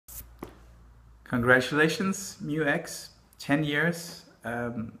Congratulations, MewX. 10 years.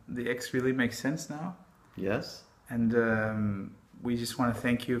 The X really makes sense now. Yes. And we just want to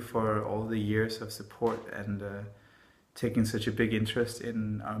thank you for all the years of support and taking such a big interest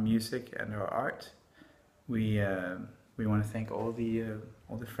in our music and our art. We want to thank all the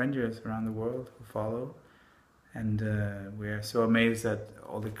frienders around the world who follow, and we are so amazed at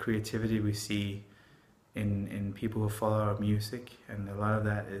all the creativity we see in people who follow our music, and a lot of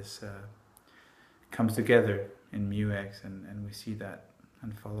that is comes together in MewX, and we see that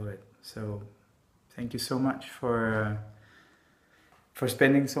and follow it. So thank you so much for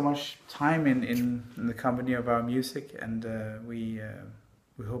spending so much time in the company of our music, and we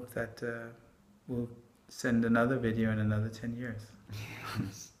hope that we'll send another video in another 10 years.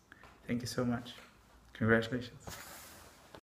 Thank you so much. Congratulations.